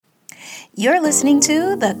You're listening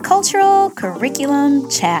to the Cultural Curriculum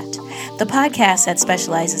Chat, the podcast that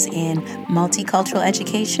specializes in multicultural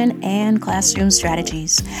education and classroom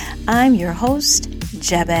strategies. I'm your host,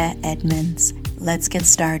 Jebeh Edmonds. Let's get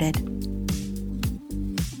started.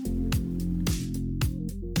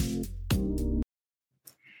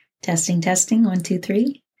 Testing, 1, 2,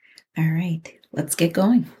 3. All right, let's get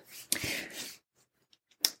going.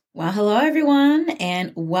 Well, hello everyone,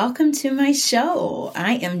 and welcome to my show.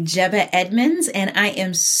 I am Jebeh Edmonds, and I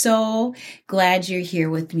am so glad you're here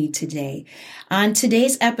with me today. On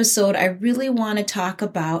today's episode, I really want to talk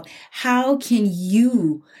about how can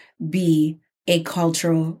you be a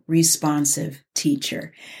cultural responsive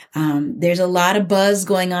teacher. There's a lot of buzz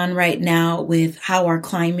going on right now with how our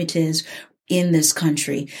climate is in this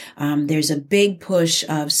country. There's a big push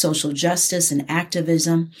of social justice and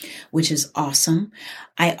activism, which is awesome.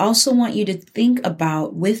 I also want you to think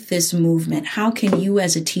about, with this movement, how can you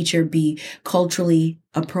as a teacher be culturally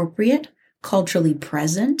appropriate, culturally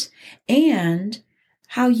present, and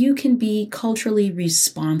how you can be culturally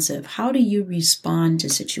responsive. How do you respond to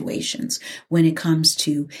situations when it comes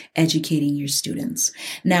to educating your students?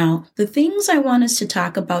 Now, the things I want us to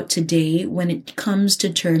talk about today when it comes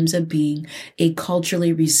to terms of being a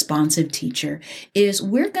culturally responsive teacher is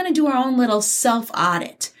we're going to do our own little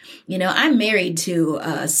self-audit. You know, I'm married to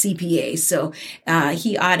a CPA, so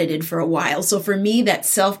he audited for a while. So for me, that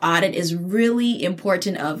self-audit is really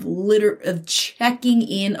important of checking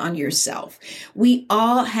in on yourself. We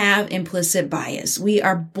all have implicit bias. We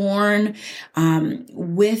are born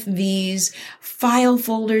with these file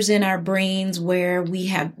folders in our brains where we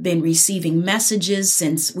have been receiving messages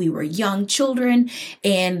since we were young children,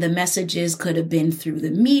 and the messages could have been through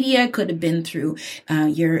the media, could have been through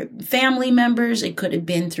your family members, it could have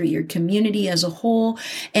been through your community as a whole,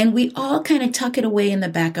 and we all kind of tuck it away in the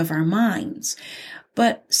back of our minds.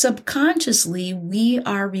 But subconsciously, we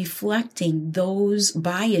are reflecting those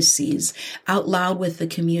biases out loud with the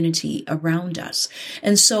community around us.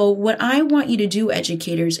 And so what I want you to do,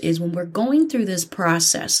 educators, is when we're going through this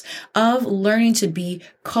process of learning to be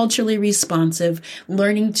culturally responsive,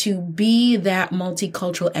 learning to be that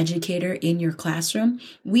multicultural educator in your classroom,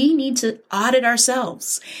 we need to audit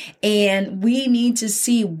ourselves. And we need to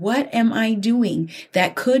see, what am I doing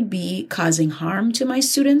that could be causing harm to my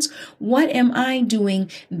students? What am I doing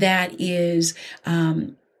that is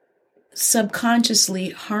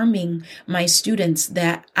subconsciously harming my students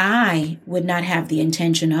that I would not have the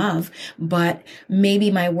intention of, but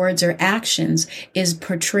maybe my words or actions is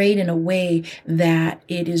portrayed in a way that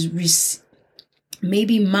it is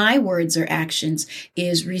maybe my words or actions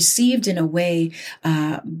is received in a way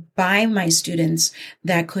by my students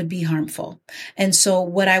that could be harmful. And so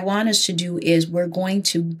what I want us to do is we're going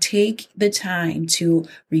to take the time to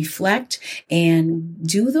reflect and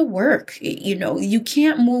do the work. You know, you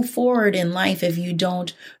can't move forward in life if you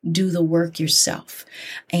don't do the work yourself.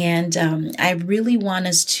 And I really want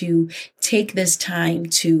us to take this time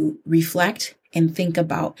to reflect and think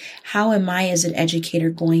about, how am I as an educator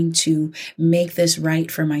going to make this right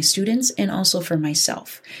for my students and also for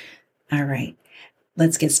myself? All right,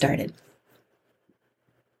 let's get started.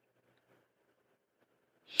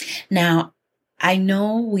 Now, I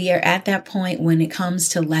know we are at that point when it comes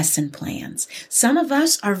to lesson plans. Some of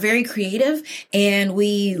us are very creative and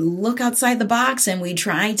we look outside the box and we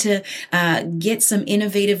try to get some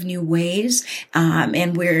innovative new ways.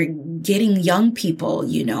 And we're getting young people,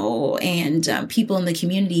 you know, and people in the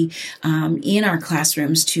community in our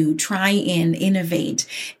classrooms to try and innovate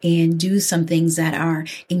and do some things that are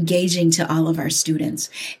engaging to all of our students.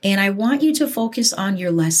 And I want you to focus on your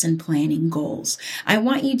lesson planning goals. I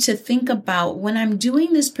want you to think about, when I'm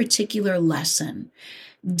doing this particular lesson,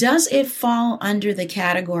 does it fall under the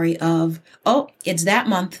category of, oh, it's that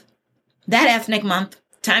month, that ethnic month,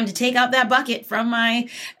 time to take out that bucket from my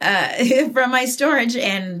storage,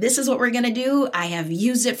 and this is what we're going to do. I have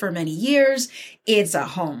used it for many years. It's a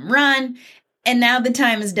home run, and now the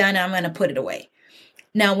time is done. I'm going to put it away.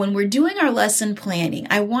 Now, when we're doing our lesson planning,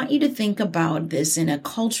 I want you to think about this in a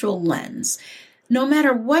cultural lens. No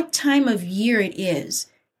matter what time of year it is,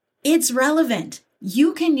 it's relevant.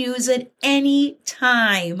 You can use it any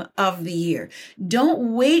time of the year.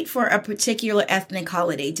 Don't wait for a particular ethnic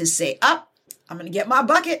holiday to say, I'm going to get my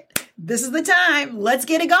bucket. This is the time. Let's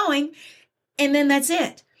get it going. And then that's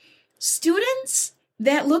it. Students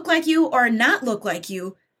that look like you or not look like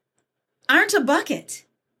you aren't a bucket.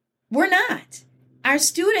 We're not. Our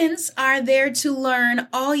students are there to learn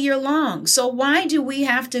all year long. So why do we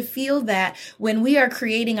have to feel that when we are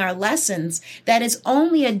creating our lessons, that is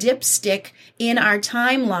only a dipstick in our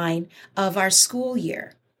timeline of our school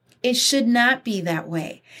year? It should not be that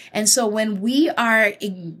way. And so when we are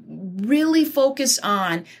really focused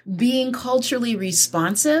on being culturally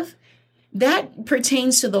responsive, that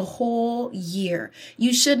pertains to the whole year.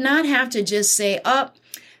 You should not have to just say, oh,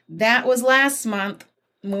 that was last month.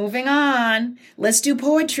 Moving on. Let's do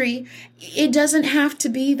poetry. It doesn't have to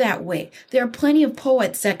be that way. There are plenty of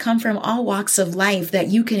poets that come from all walks of life that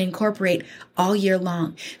you can incorporate all year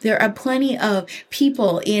long. There are plenty of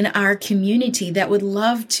people in our community that would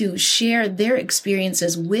love to share their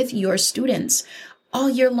experiences with your students all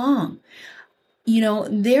year long.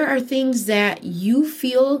 There are things that you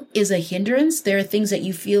feel is a hindrance. There are things that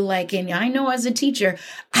you feel like, and I know as a teacher,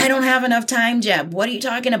 I don't have enough time, Jeb. What are you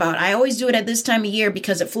talking about? I always do it at this time of year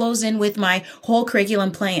because it flows in with my whole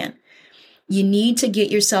curriculum plan. You need to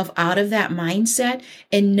get yourself out of that mindset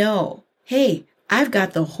and know, hey, I've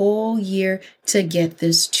got the whole year to get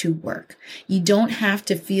this to work. You don't have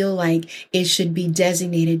to feel like it should be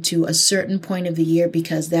designated to a certain point of the year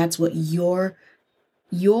because that's what your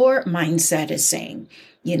mindset is saying.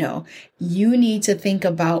 You need to think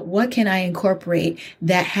about what can I incorporate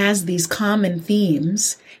that has these common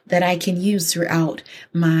themes that I can use throughout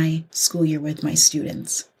my school year with my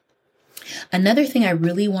students. Another thing I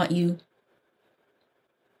really want you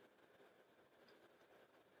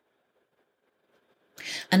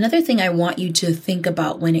to think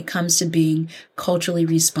about when it comes to being culturally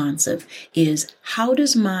responsive is, how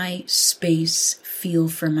does my space feel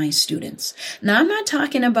for my students? Now, I'm not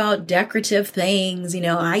talking about decorative things.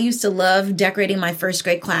 I used to love decorating my first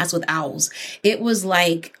grade class with owls. It was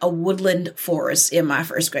like a woodland forest in my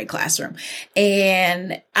first grade classroom.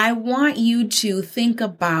 And I want you to think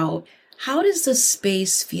about, how does the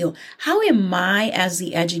space feel? How am I, as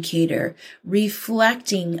the educator,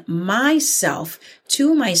 reflecting myself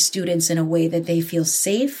to my students in a way that they feel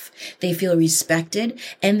safe, they feel respected,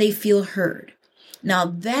 and they feel heard? Now,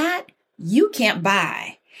 that you can't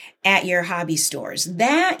buy at your hobby stores.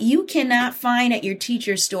 That you cannot find at your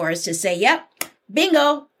teacher stores to say, yep,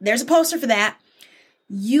 bingo, there's a poster for that.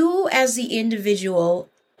 You, as the individual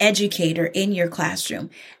educator in your classroom,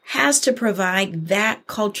 has to provide that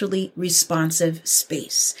culturally responsive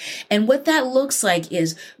space. And what that looks like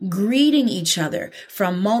is greeting each other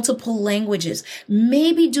from multiple languages.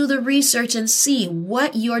 Maybe do the research and see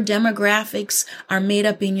what your demographics are made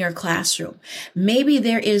up in your classroom. Maybe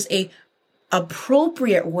there is a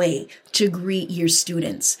appropriate way to greet your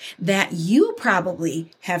students that you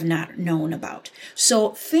probably have not known about. So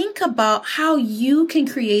think about how you can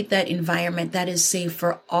create that environment that is safe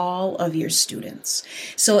for all of your students.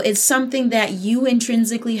 So it's something that you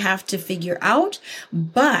intrinsically have to figure out,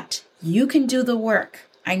 but you can do the work.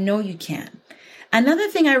 I know you can. Another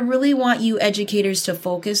thing I really want you educators to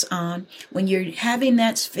focus on when you're having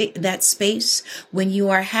that space, when you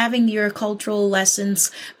are having your cultural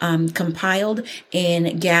lessons compiled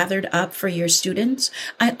and gathered up for your students,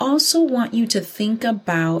 I also want you to think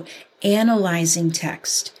about analyzing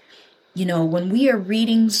text. When we are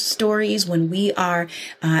reading stories, when we are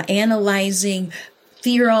analyzing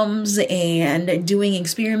theorems and doing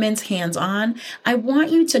experiments hands-on, I want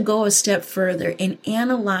you to go a step further and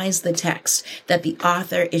analyze the text that the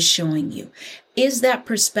author is showing you. Is that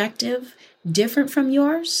perspective different from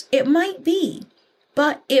yours? It might be,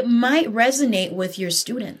 but it might resonate with your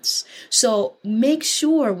students. So make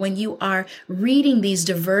sure when you are reading these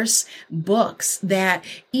diverse books that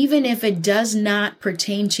even if it does not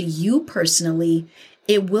pertain to you personally,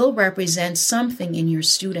 it will represent something in your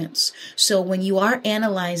students. So when you are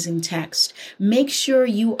analyzing text, make sure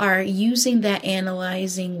you are using that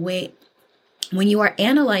analyzing way. When you are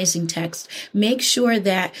analyzing text, make sure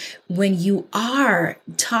that when you are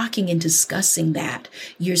talking and discussing that,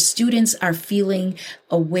 your students are feeling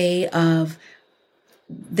a way of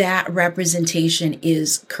that representation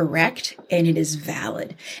is correct and it is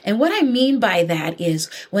valid. And what I mean by that is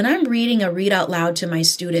when I'm reading a read out loud to my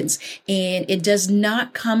students and it does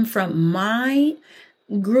not come from my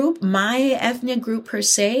group, my ethnic group per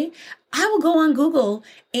se, I will go on Google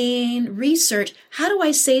and research, how do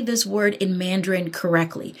I say this word in Mandarin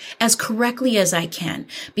correctly as I can?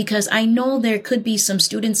 Because I know there could be some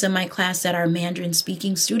students in my class that are Mandarin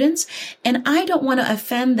speaking students, and I don't want to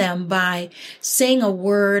offend them by saying a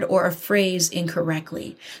word or a phrase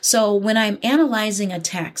incorrectly. So when I'm analyzing a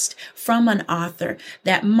text from an author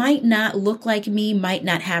that might not look like me, might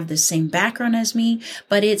not have the same background as me,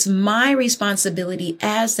 but it's my responsibility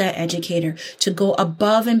as that educator to go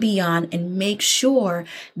above and beyond and make sure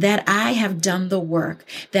that I have done the work,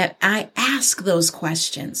 that I ask those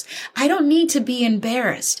questions. I don't need to be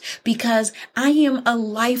embarrassed because I am a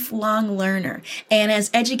lifelong learner. And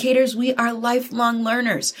as educators, we are lifelong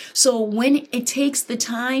learners. So when it takes the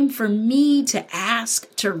time for me to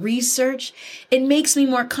ask, to research, it makes me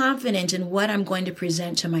more confident in what I'm going to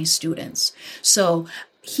present to my students. So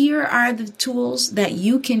here are the tools that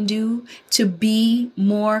you can do to be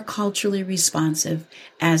more culturally responsive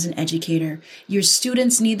as an educator. Your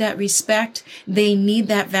students need that respect. They need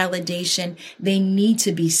that validation. They need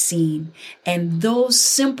to be seen. And those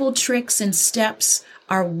simple tricks and steps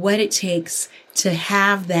are what it takes to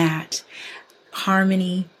have that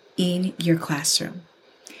harmony in your classroom.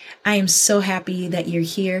 I am so happy that you're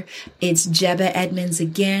here. It's Jebba Edmonds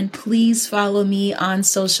again. Please follow me on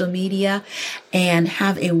social media and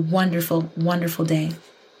have a wonderful, wonderful day.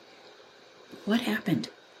 What happened?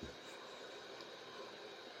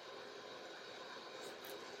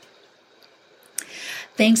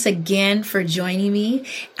 Thanks again for joining me.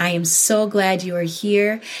 I am so glad you are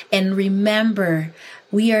here. And remember,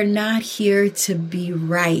 we are not here to be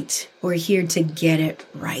right. We're here to get it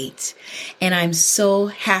right. And I'm so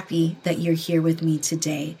happy that you're here with me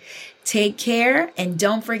today. Take care and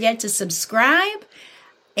don't forget to subscribe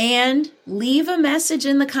and leave a message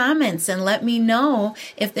in the comments and let me know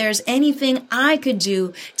if there's anything I could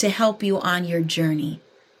do to help you on your journey.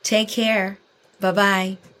 Take care.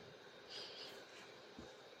 Bye-bye.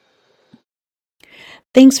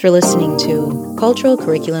 Thanks for listening to Cultural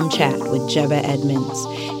Curriculum Chat with Jebba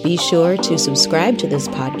Edmonds. Be sure to subscribe to this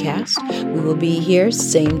podcast. We will be here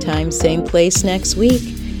same time, same place next week.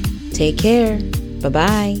 Take care.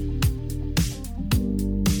 Bye-bye.